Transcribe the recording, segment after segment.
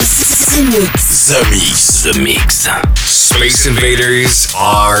The Mix. The Mix. The Mix. Space Invaders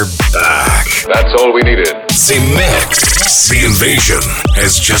are back. That's all we needed. The Mix. The invasion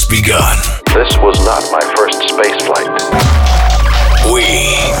has just begun. This was not my first space flight.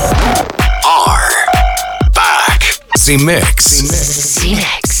 We are back. The Mix. The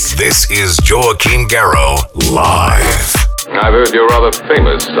Mix. This is Joachim Garraud live. I've heard you're rather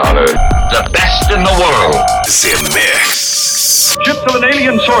famous on Earth. The best in the world. The Mix. Ships of an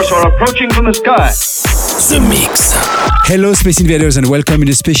alien source are approaching from the sky. The Mix. Hello Space Invaders and welcome in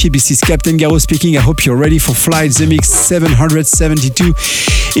the spaceship. This is Captain Garraud speaking. I hope you're ready for flight. The Mix 772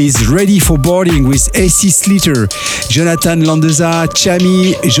 is ready for boarding with AC Slater, Jonathan Landeza,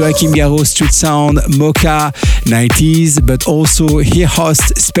 Chami, Joachim Garraud, Street Sound, Mocha, 90s, but also here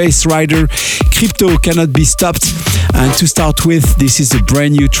host Space Rider, Crypto Cannot Be Stopped. And to start with, this is a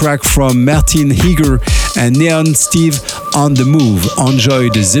brand new track from Martin Heger and Neon Steve, On The Move. Enjoy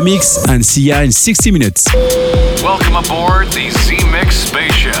the Mix and see ya in 60 minutes. Welcome aboard the Z-Mix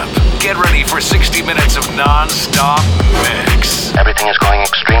spaceship. Get ready for 60 minutes of non-stop mix. Everything is going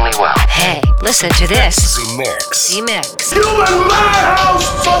extremely well. Hey, listen to this. Z-Mix. Z-Mix. You in my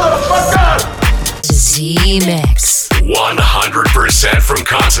house, motherfucker! Z-Mix. 100% from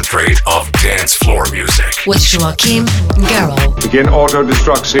concentrate of dance floor music. With Joachim Garraud. Begin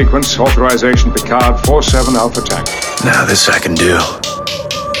auto-destruct sequence. Authorization Picard 47 Alpha Tank. Now this I can do.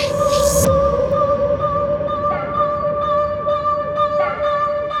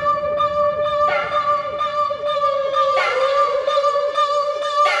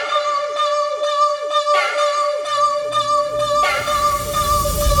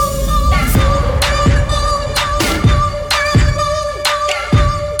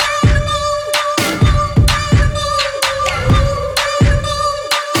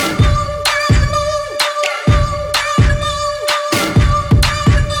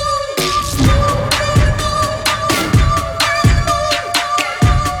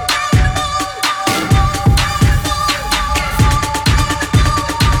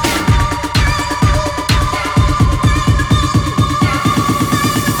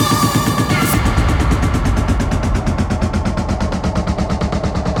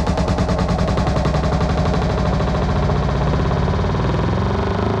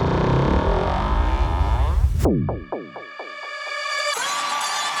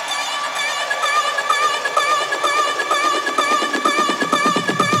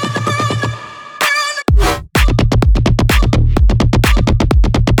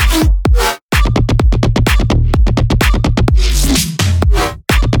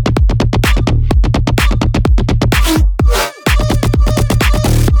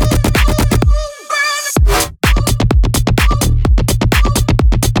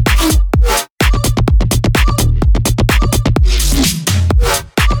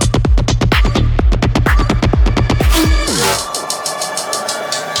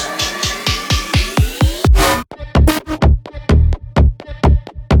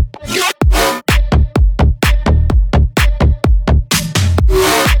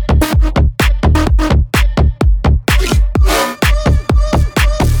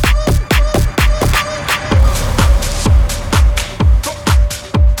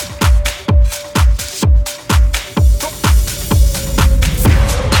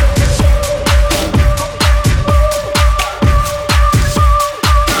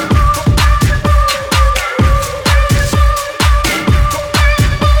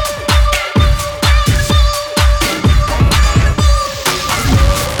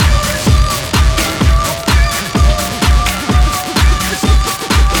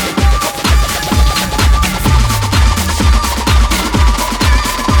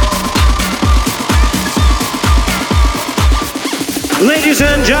 Ladies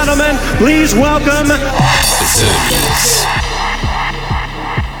and gentlemen, please welcome.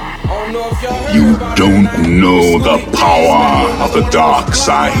 You don't know the power of the dark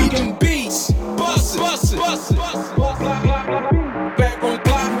side.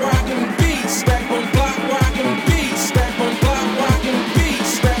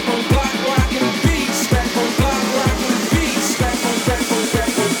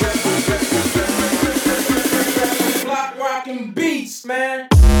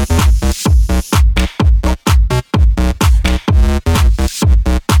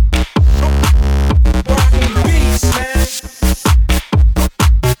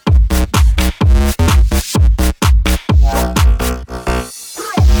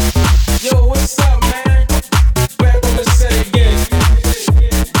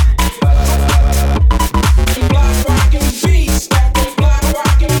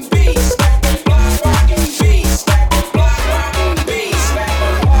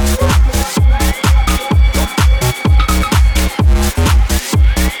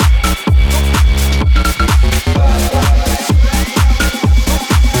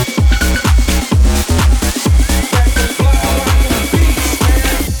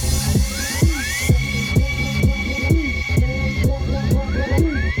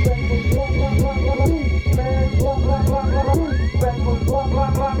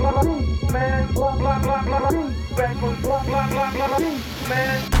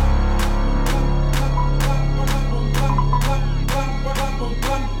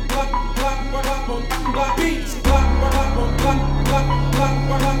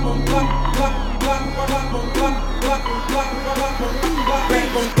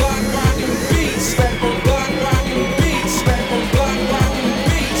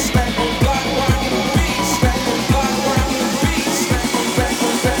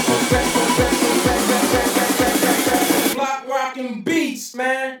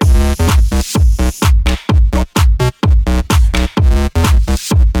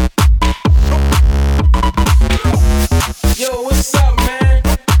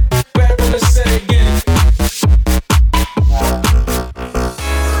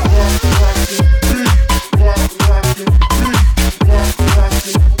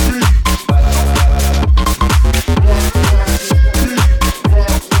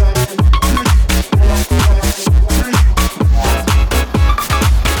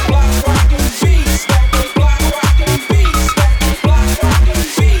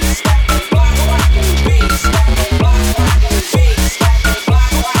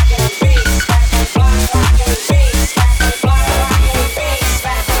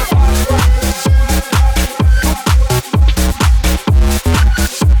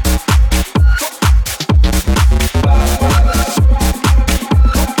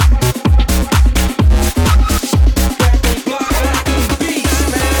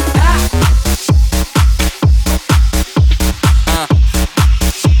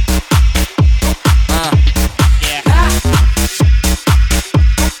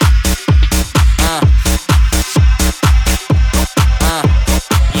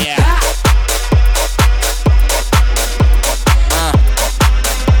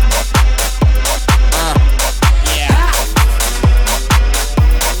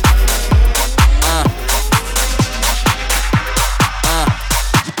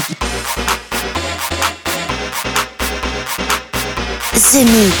 The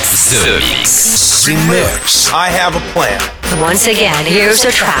Mix. The Mix. The Mix. I have a plan. Once again, here's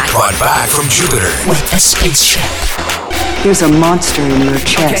a track brought back from Jupiter with a spaceship. Here's a monster in your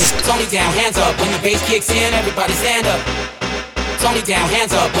chest. Okay, Tony down, hands up. When the bass kicks in, everybody stand up. Tony down,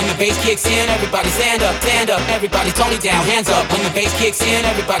 hands up. When the bass kicks in, everybody stand up. Stand up, everybody. Tony down, hands up. When the bass kicks in,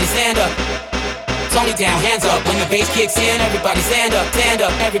 everybody stand up. Tony down, hands up. When the bass kicks in, everybody stand up. Stand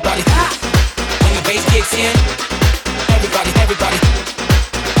up, everybody. When the bass kicks in, everybody.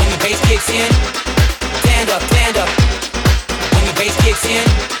 When the bass kicks in, stand up, stand up. When the bass kicks in,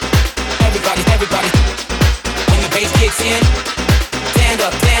 everybody. When the bass kicks in, stand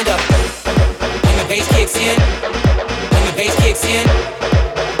up, stand up. When the bass kicks in, when the bass kicks in,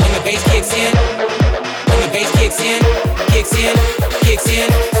 when the bass kicks in, when the bass kicks in, kicks in, kicks in,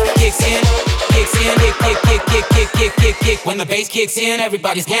 kicks in, kicks in, kick. When the bass kicks in,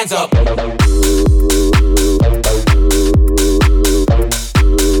 everybody's hands up.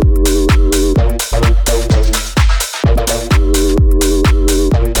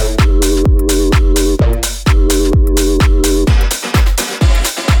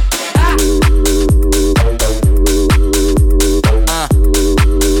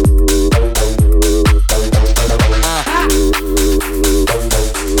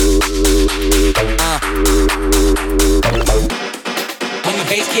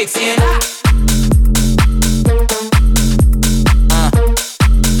 Kicks in.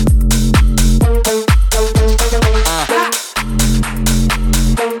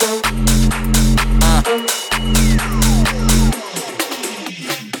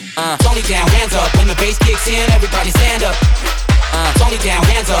 Tony down, hands up. When the bass kicks in, everybody stand up. Tony down,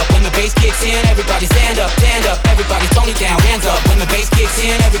 hands up. When the bass kicks in, everybody stand up. Stand up, everybody. Tony down, hands up. When the bass kicks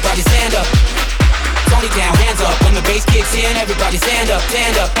in, everybody stand up. Tony down, hands up. When the bass kicks in, everybody stand up,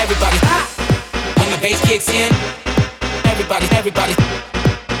 everybody. When the bass kicks in, everybody.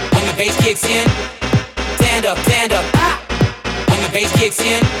 When the bass kicks in, stand up, stand up. When the bass kicks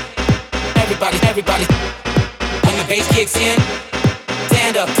in, everybody. When the bass kicks in,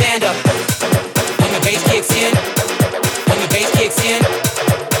 stand up, stand up. When the bass kicks in, when the bass kicks in,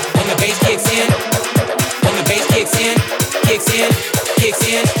 when the bass kicks in, when the bass kicks in, kicks in, kicks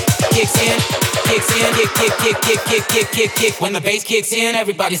in, kicks in. Kicks in, kick. When the bass kicks in,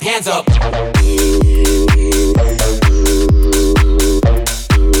 everybody's hands up.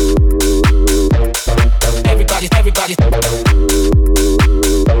 Everybody.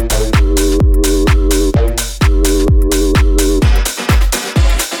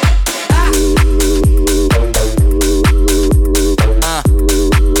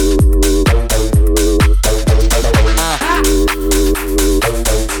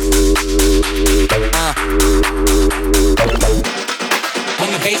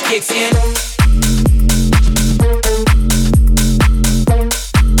 bass kicks in.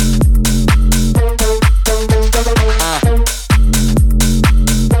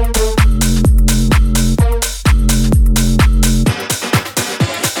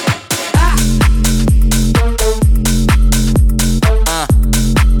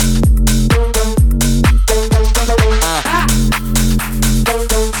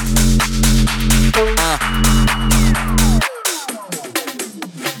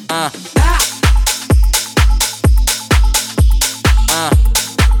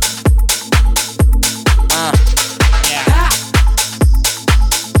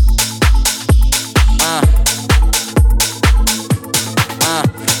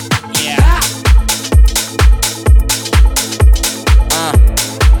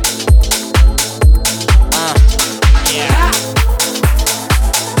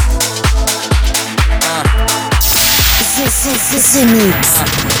 The Mix.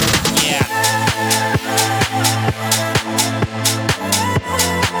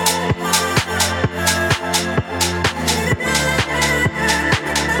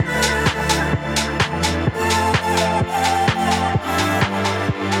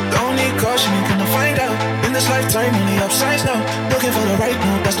 Lifetime only upsides now. Looking for the right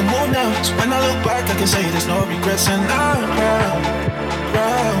move, that's the move now. So when I look back, I can say there's no regrets, and I'm proud,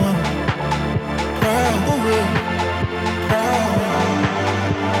 proud, proud, proud.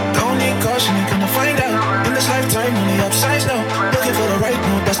 Don't need caution, you're gonna find out. In this lifetime only upsides now. Looking for the right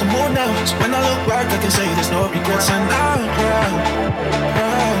move, that's the move now. So when I look back, I can say there's no regrets, and I'm proud,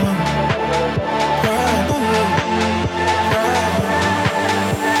 proud, proud, proud.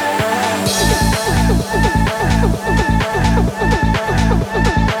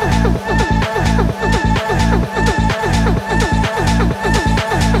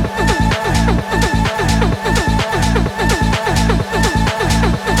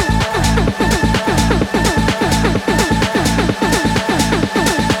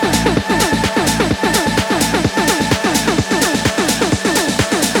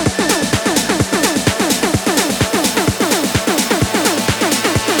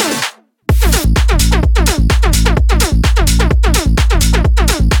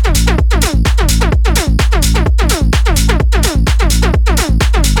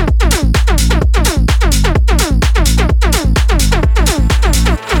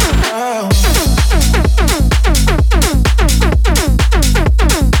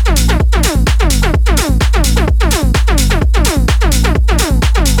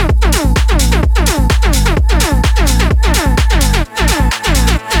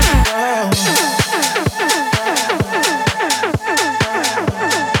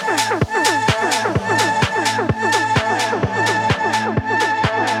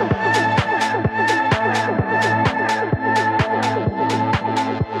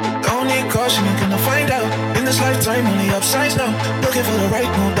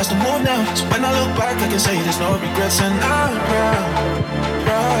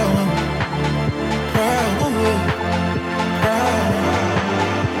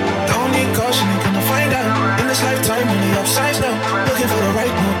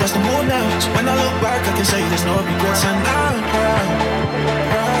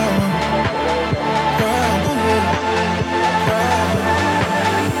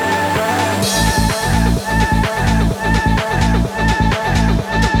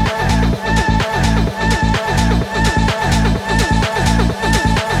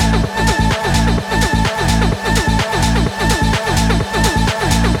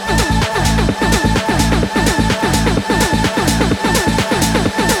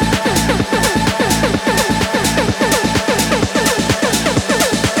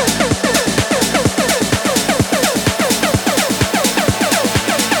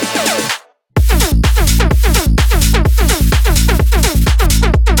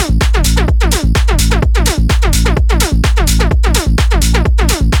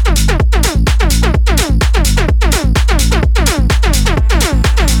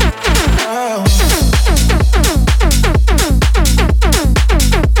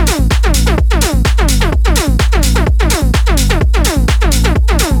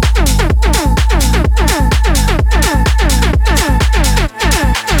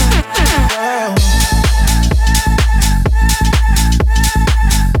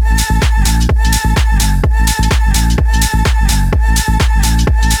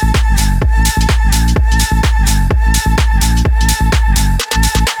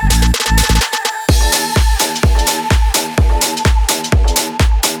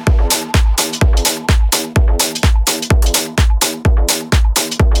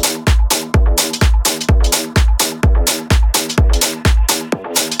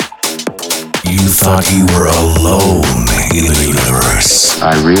 you thought you were alone in the universe?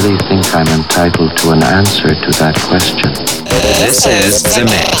 I really think I'm entitled to an answer to that question. This is The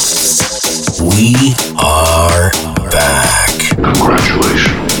Mix. We are back.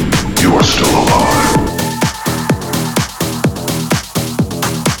 Congratulations, you are still alive.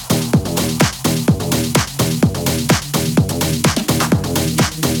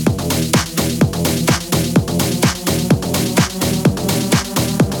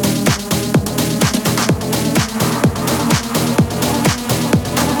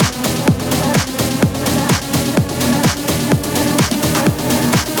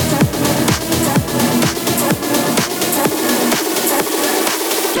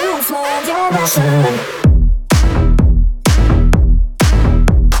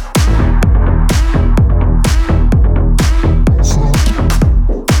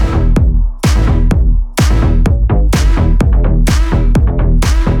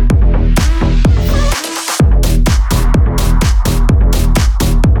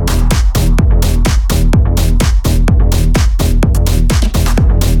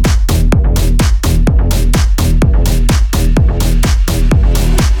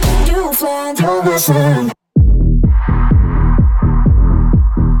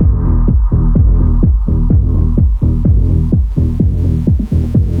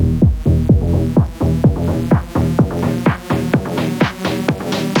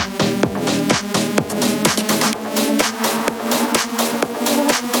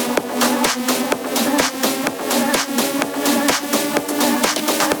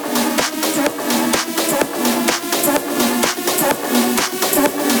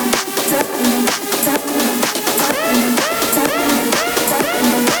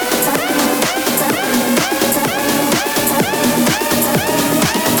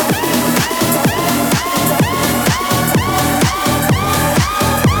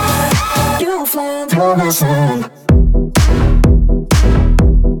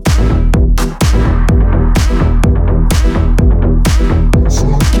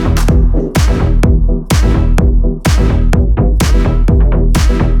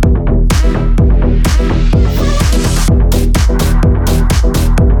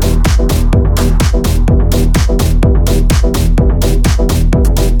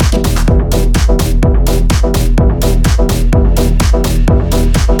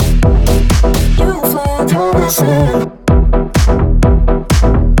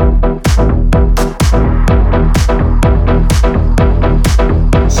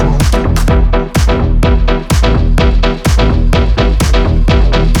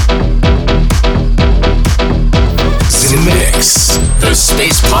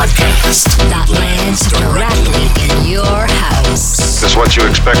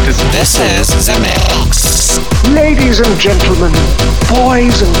 Ladies and gentlemen,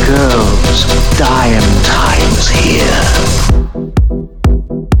 boys and girls, Diane Time's here.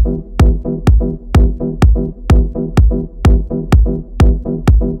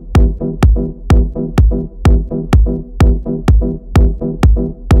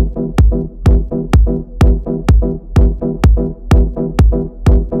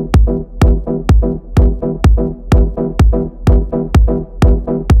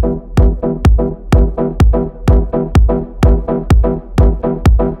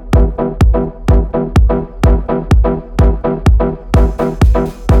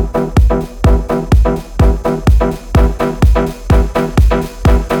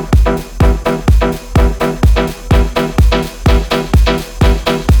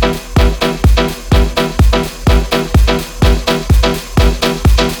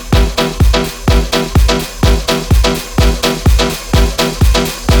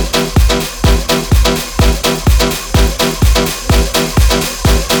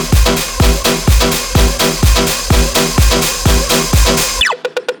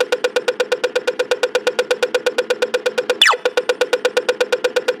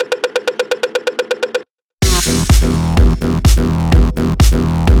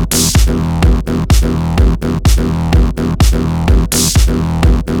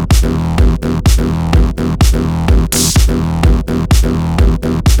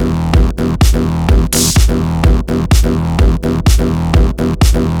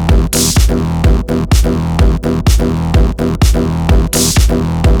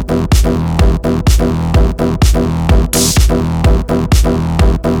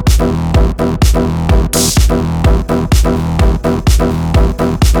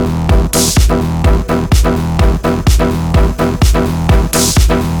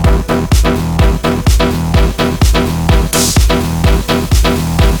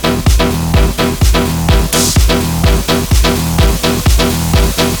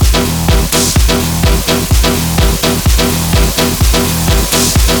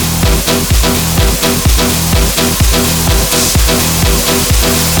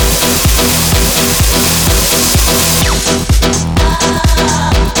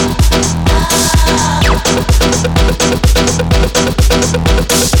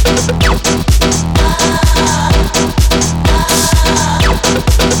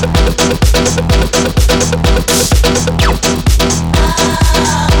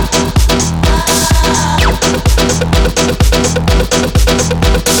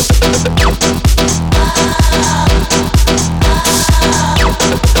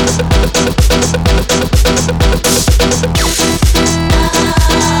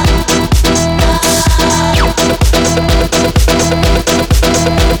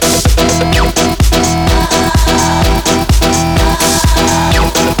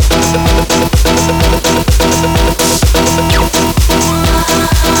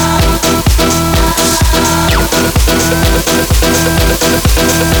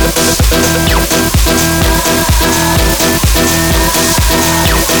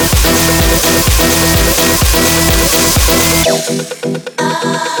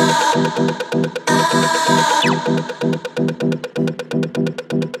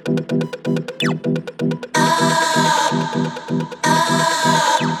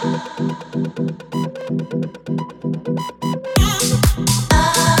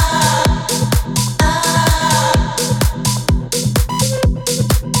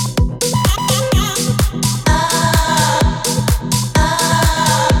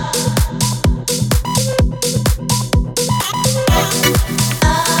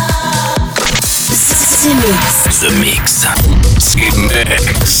 The Mix.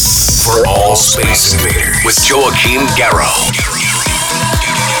 Mix for all Space Invaders with Joachim Garraud.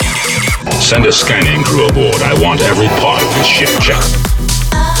 Send a scanning crew aboard. I want every part of this ship checked.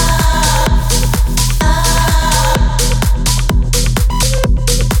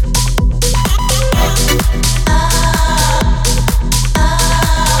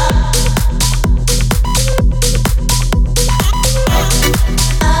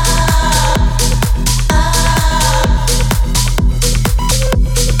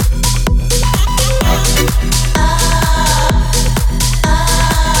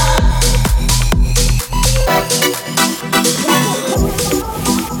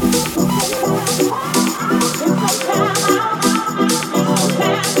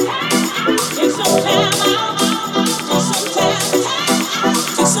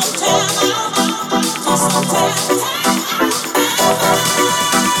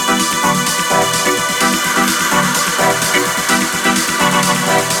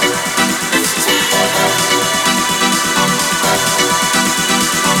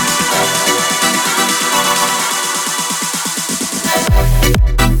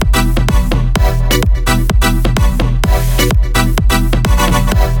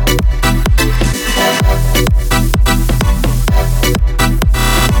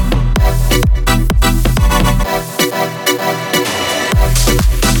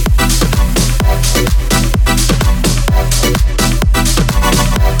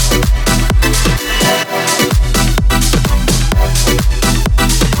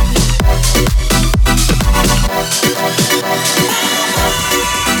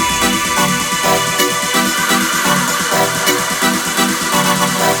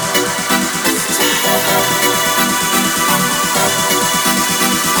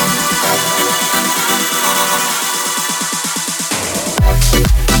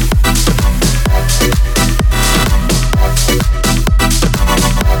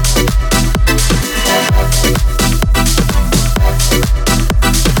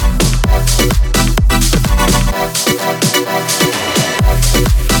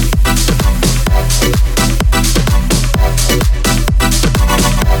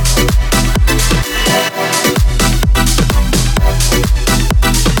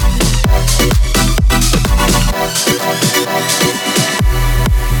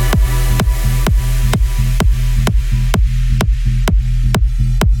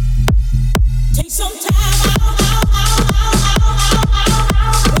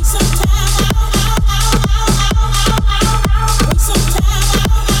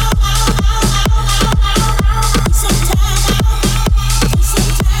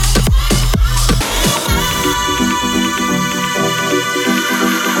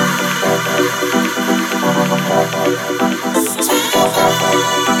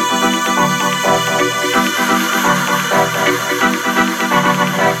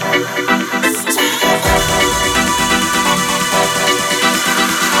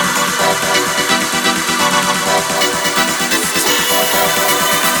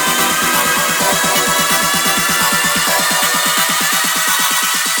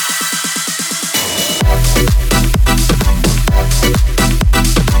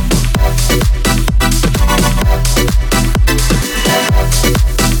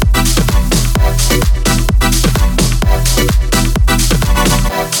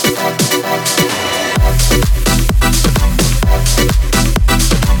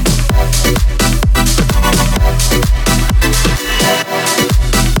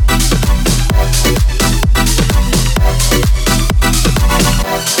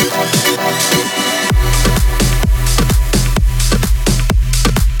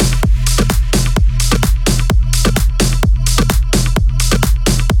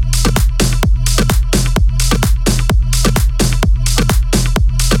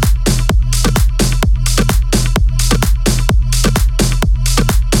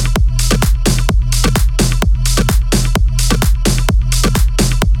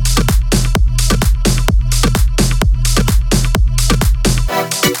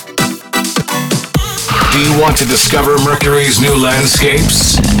 Want to discover Mercury's new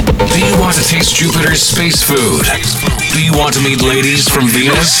landscapes? Do you want to taste Jupiter's space food? Do you want to meet ladies from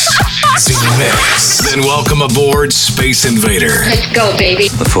Venus? Z-Mix. Then welcome aboard Space Invader. Let's go, baby.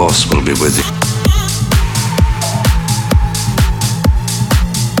 The Force will be with you.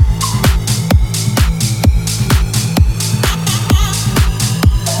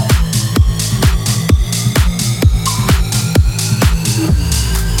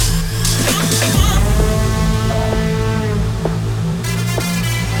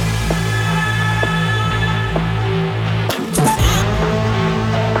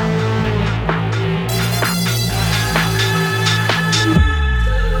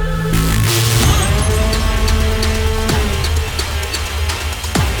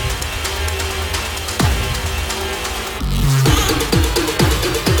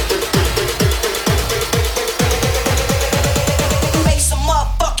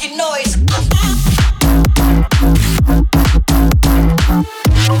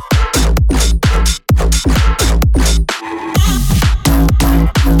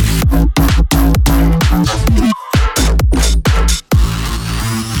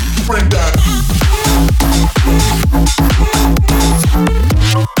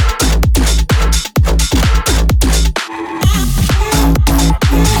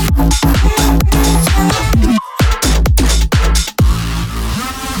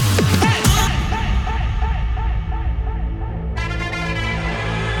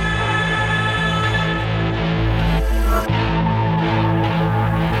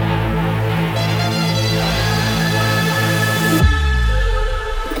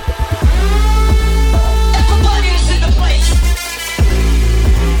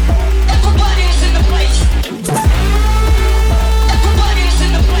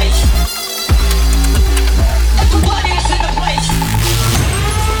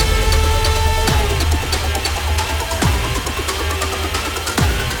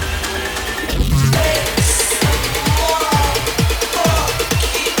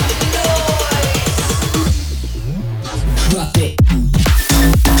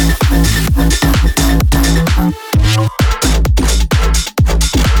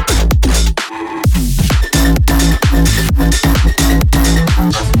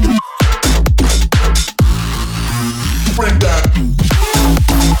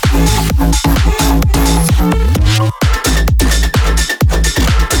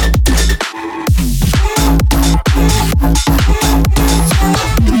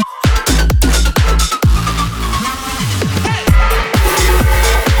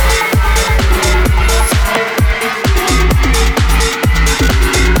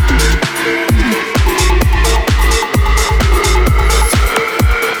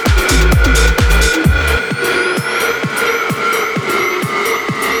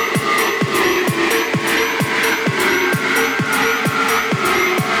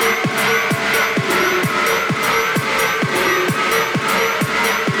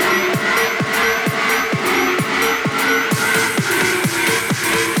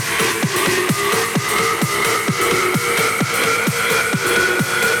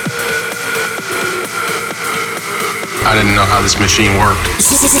 how this machine worked.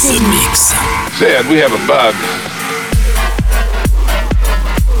 The Mix. Sid, we have a bug.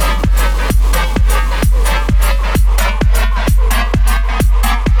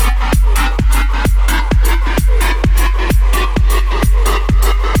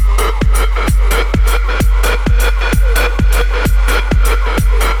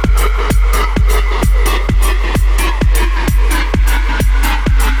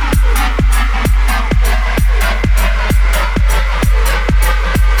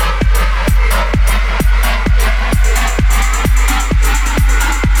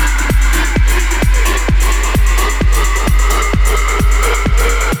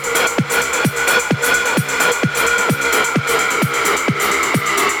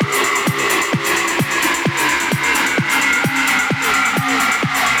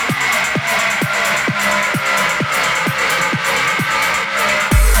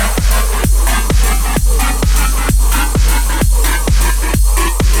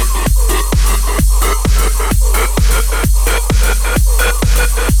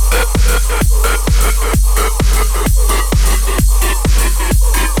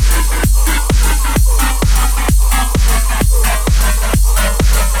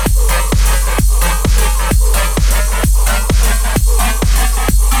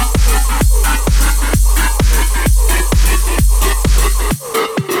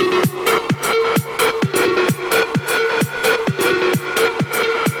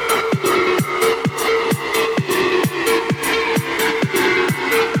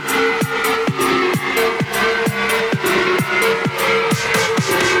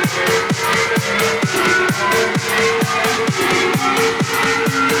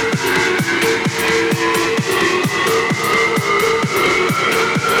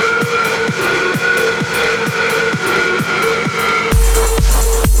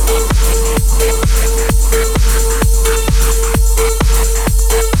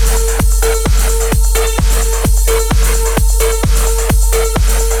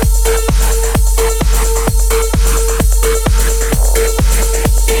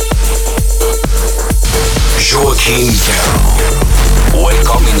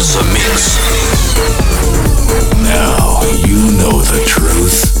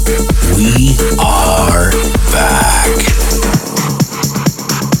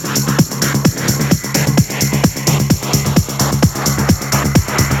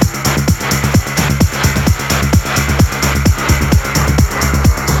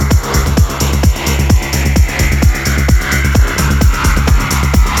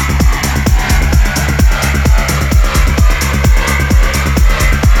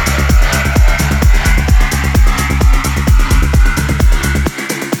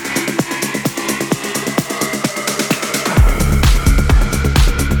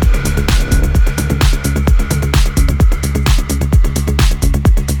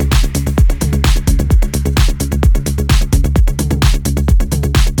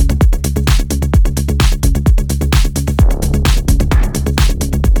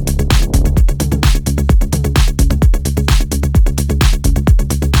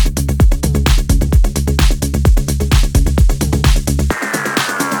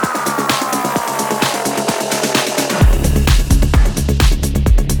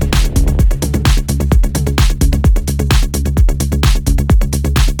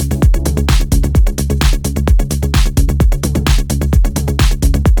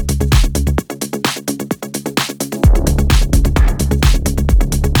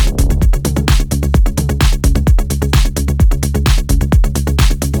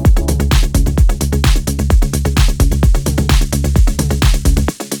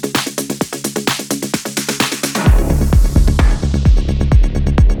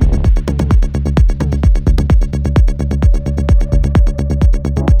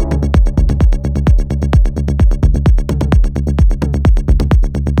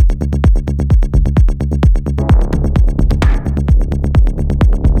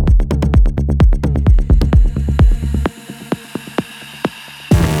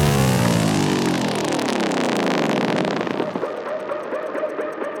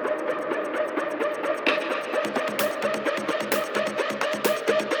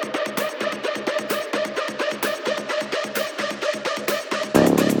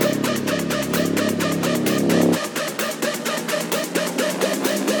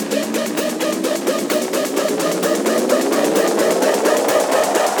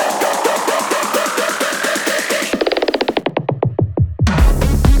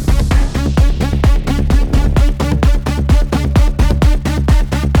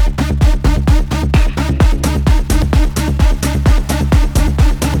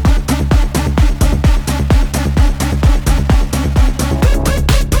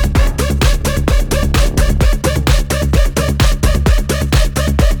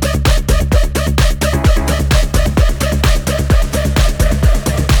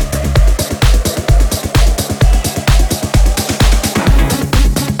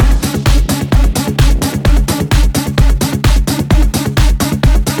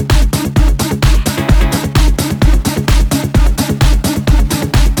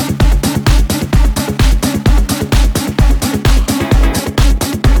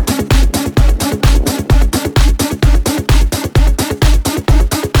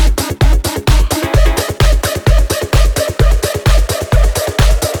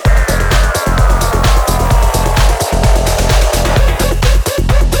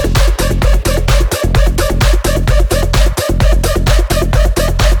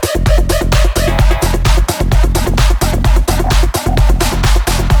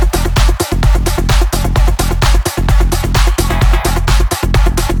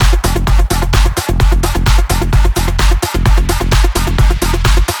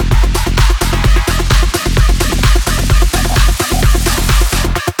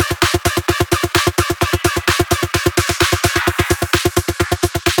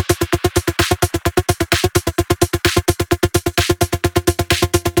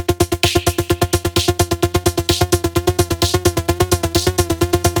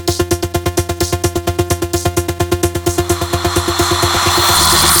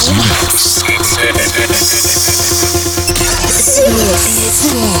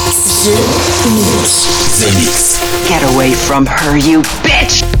 The Mix. Get away from her, you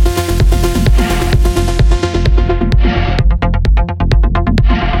bitch!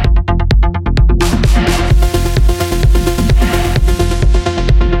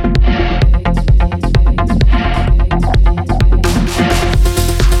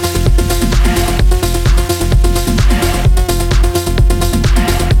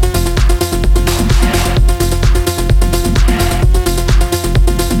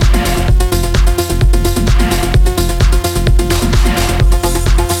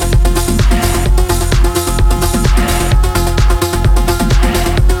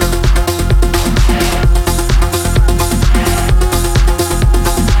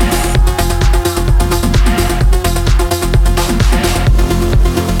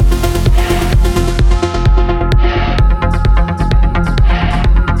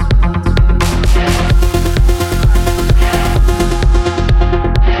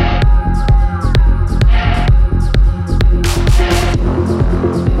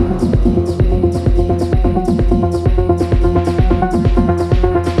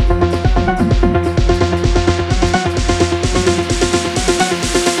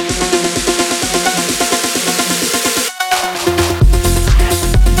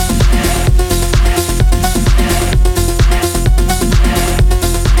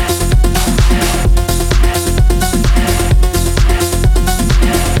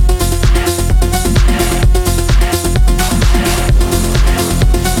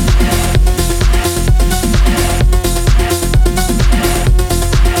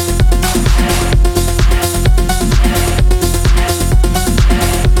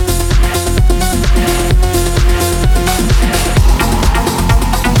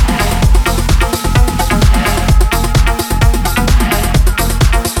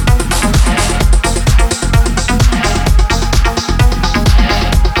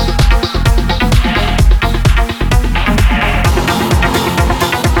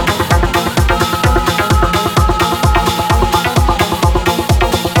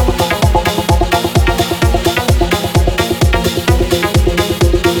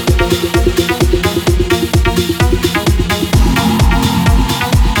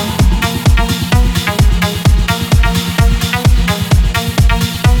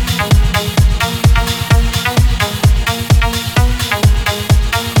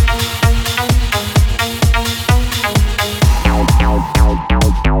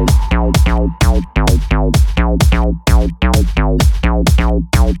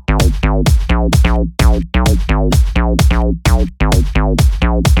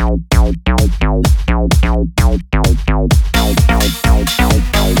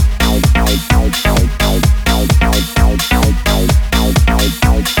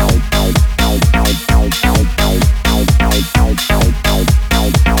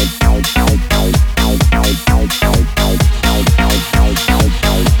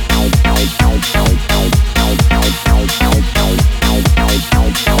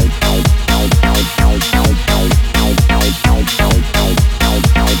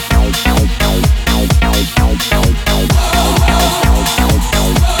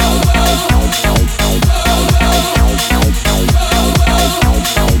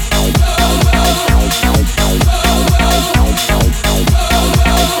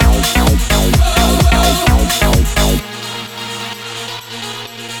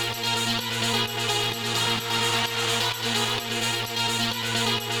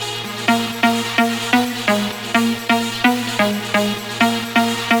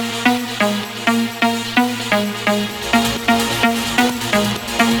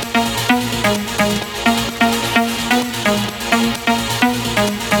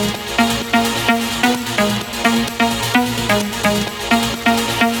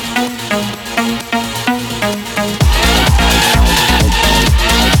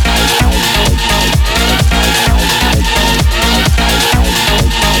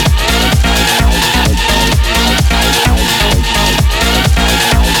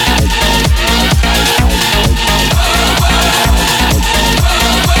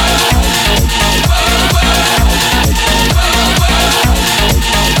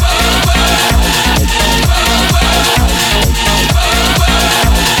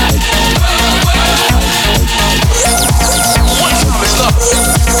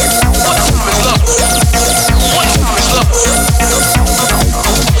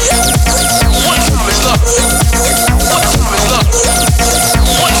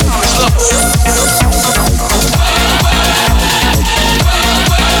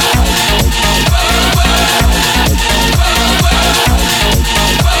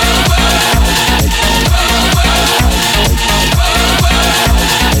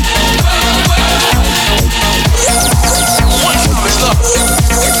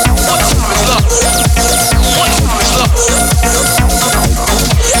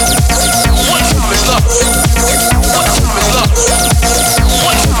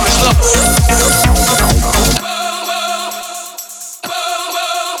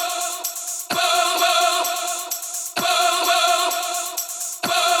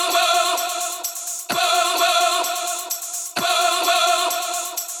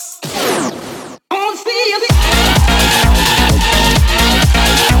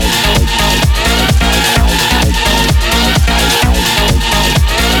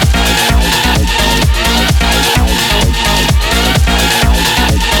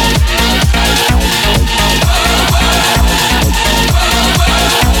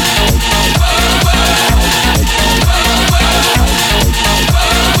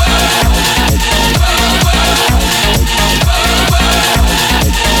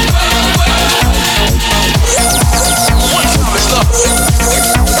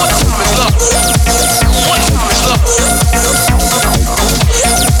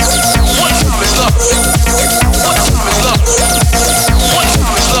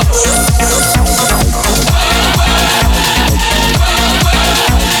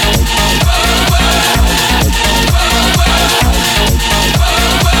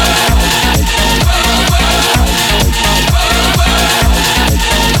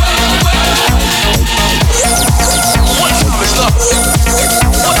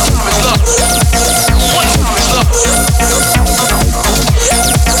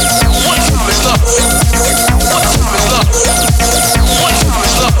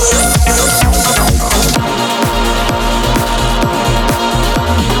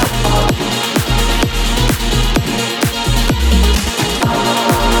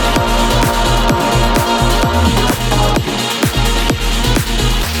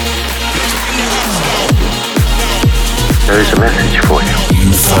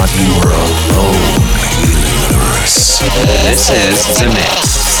 thought you were alone in the universe. This is The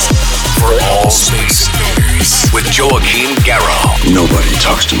Mix. For all space invaders with Joachim Garraud. Nobody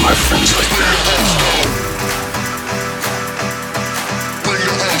talks to my friends like that.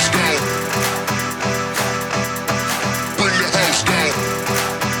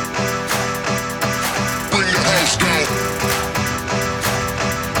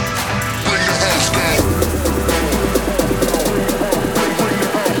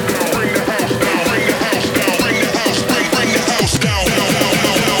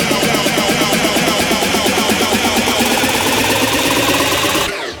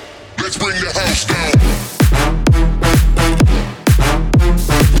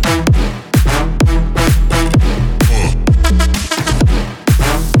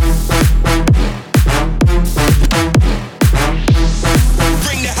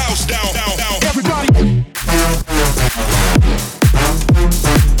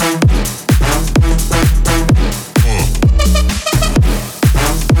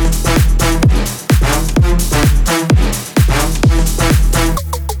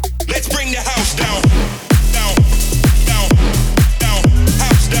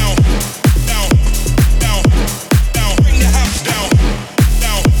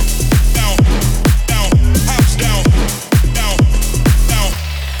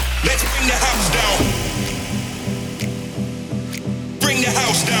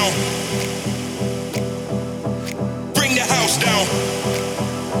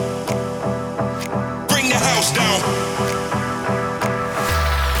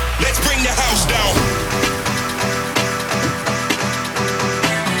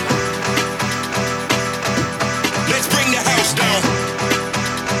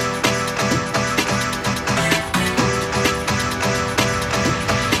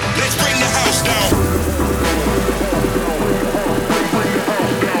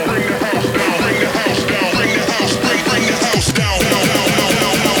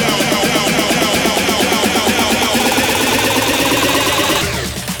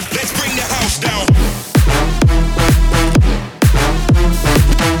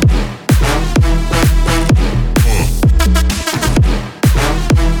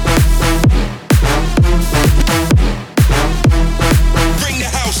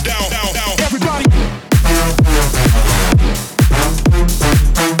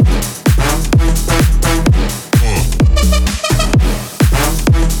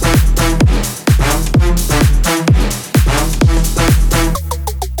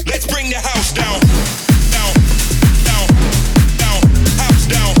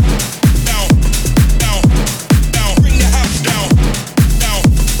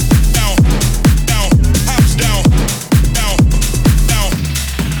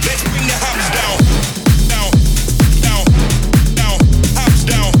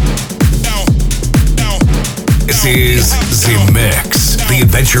 This is The Mix. The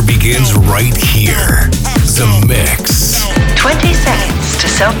adventure begins right here. The Mix. 20 seconds to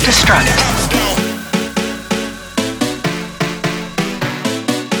self-destruct.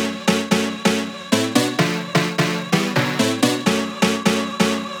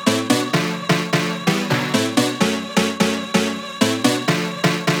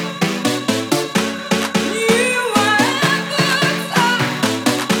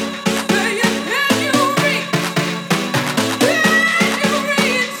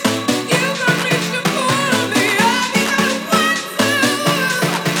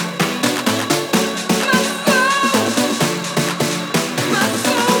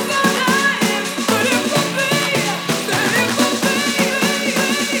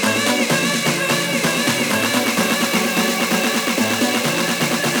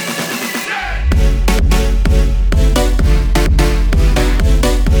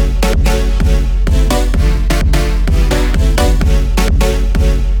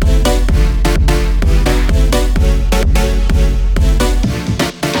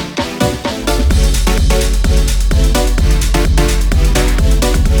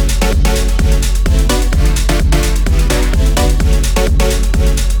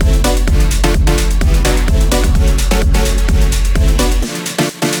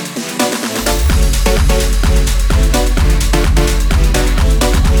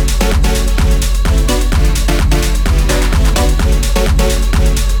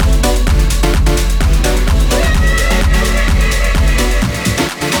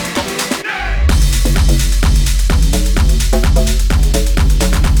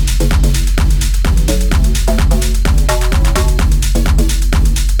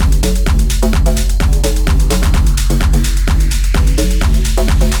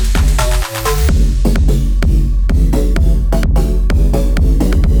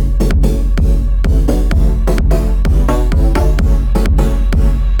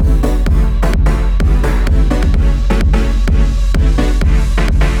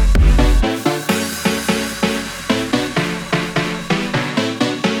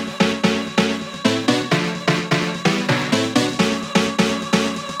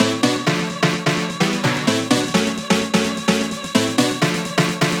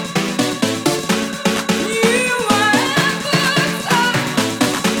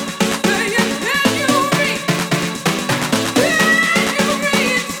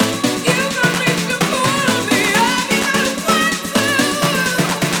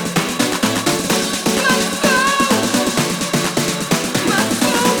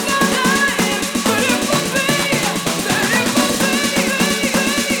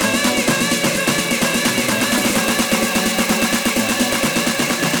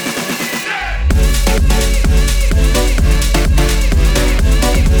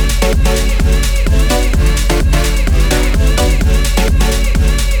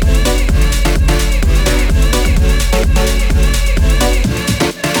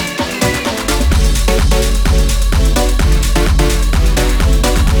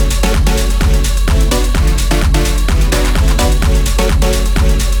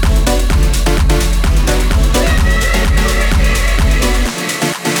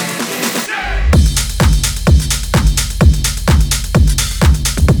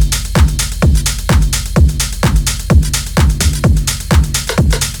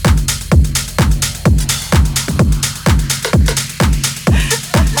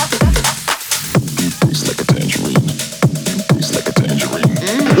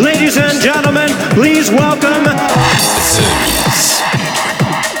 gentlemen, please welcome...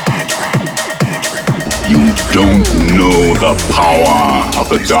 You don't know the power of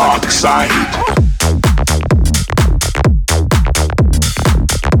the dark side.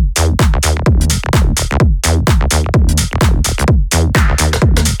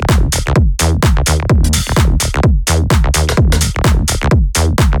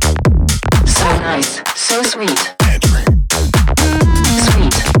 So sweet.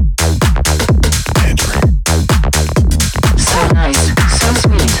 Sweet. So nice. So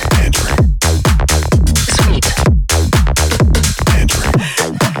sweet. Sweet.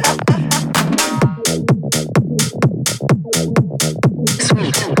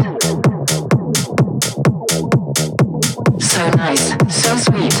 Sweet. So nice. So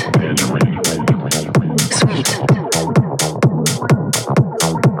sweet. Sweet.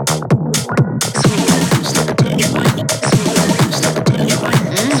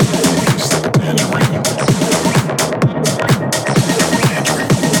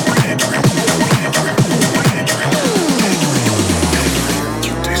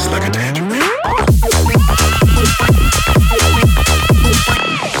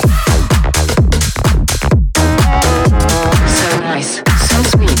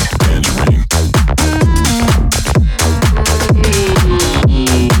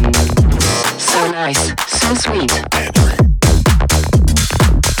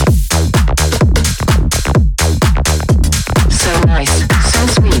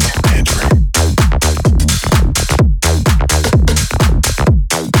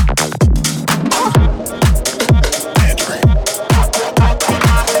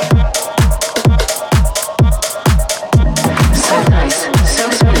 So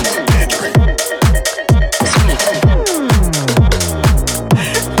sweet.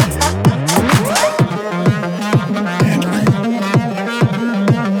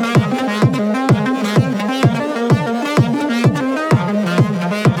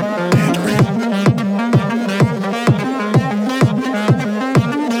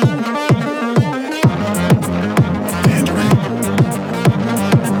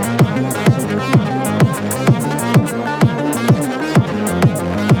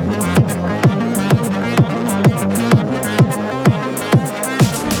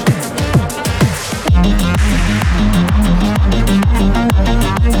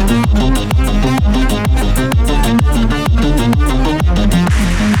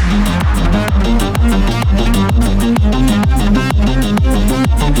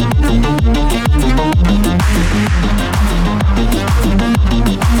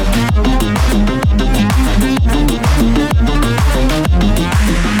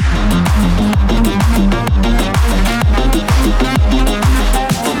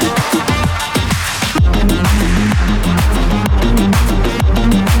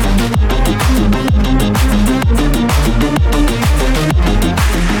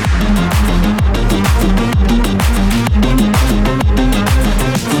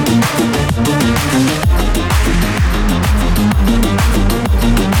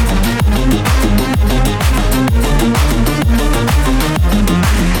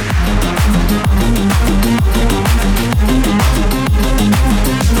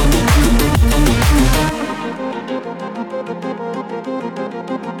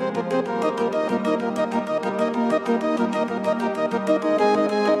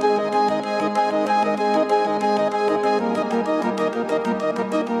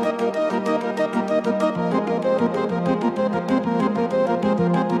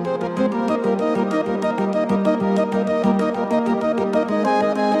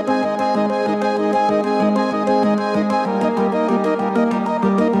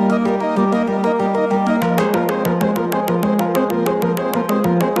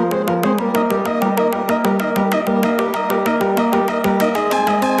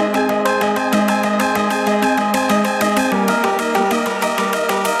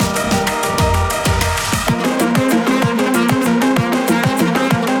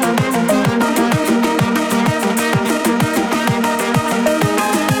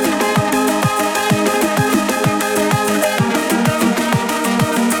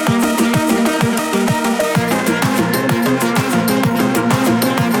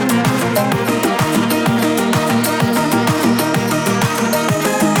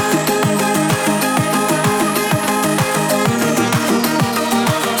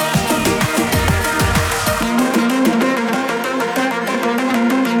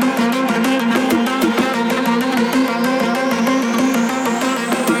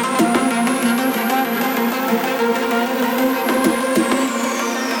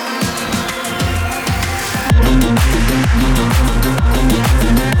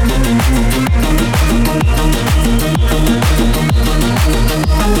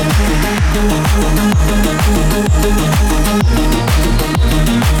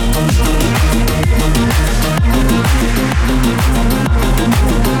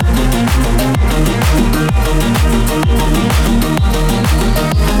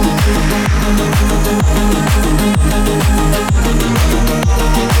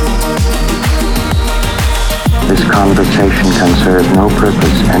 can serve no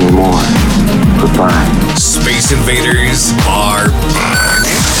purpose anymore. Goodbye. Space Invaders are back.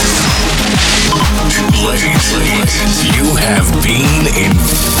 Too late. You have been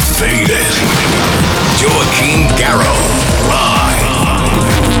invaded. Joachim Garraud, live.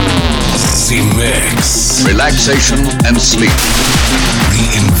 Z-Mix. Relaxation and sleep. The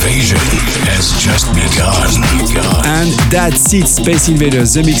invasion has just begun. And that's it, Space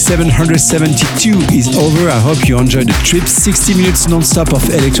Invaders. The Mix 772 is over. I hope you enjoyed the trip. 60 minutes non-stop of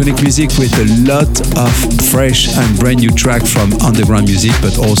electronic music with a lot of fresh and brand new track from underground music,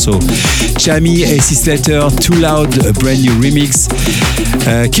 but also Chami, AC Slater, Too Loud, a brand new remix,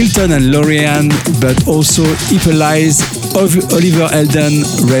 Kilton and Lorian, but also Hippolyze, Oliver Eldon,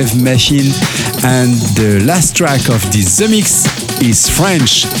 Rev Machine, and the last track of this The Mix is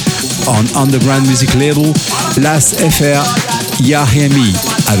French on underground music label Las FR Yahemi.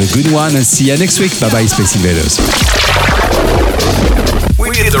 Have a good one and see you next week. Bye bye, Space Invaders.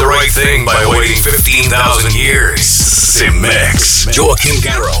 We did the right thing by waiting 15,000 years. Z-Mix. Joachim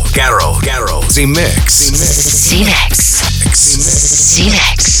Garraud. Z-Mix. Z-Mix.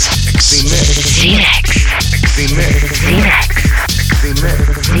 Z-Mix.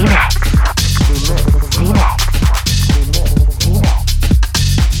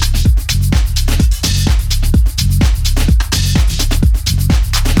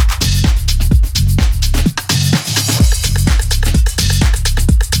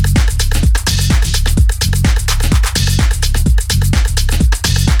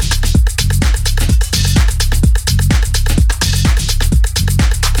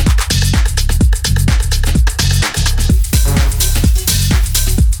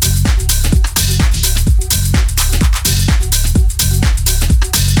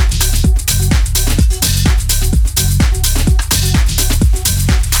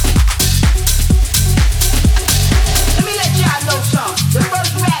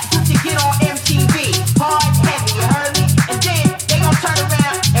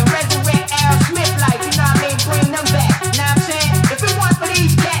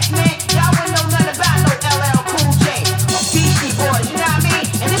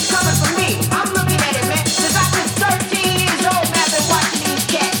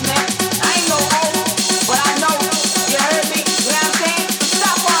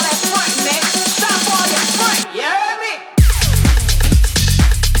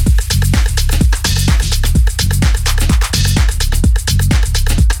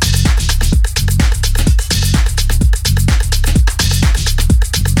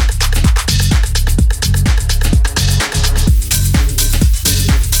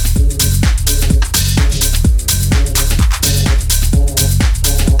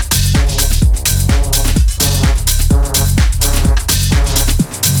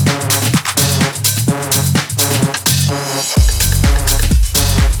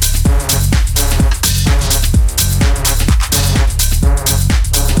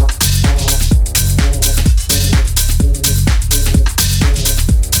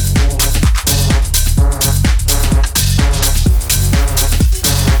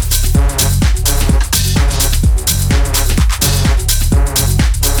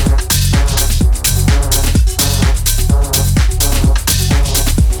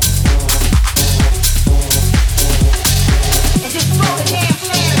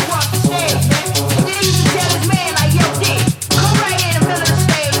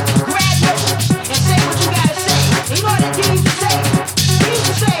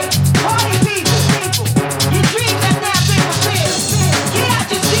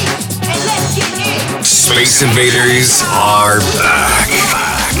 Space Invaders are back.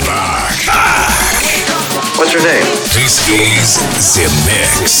 What's your name? This is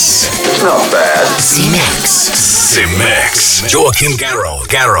Z-Mix. It's not bad. Z-Mix. Joachim Garraud.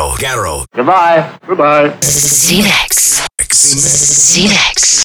 Goodbye. Z-Mix.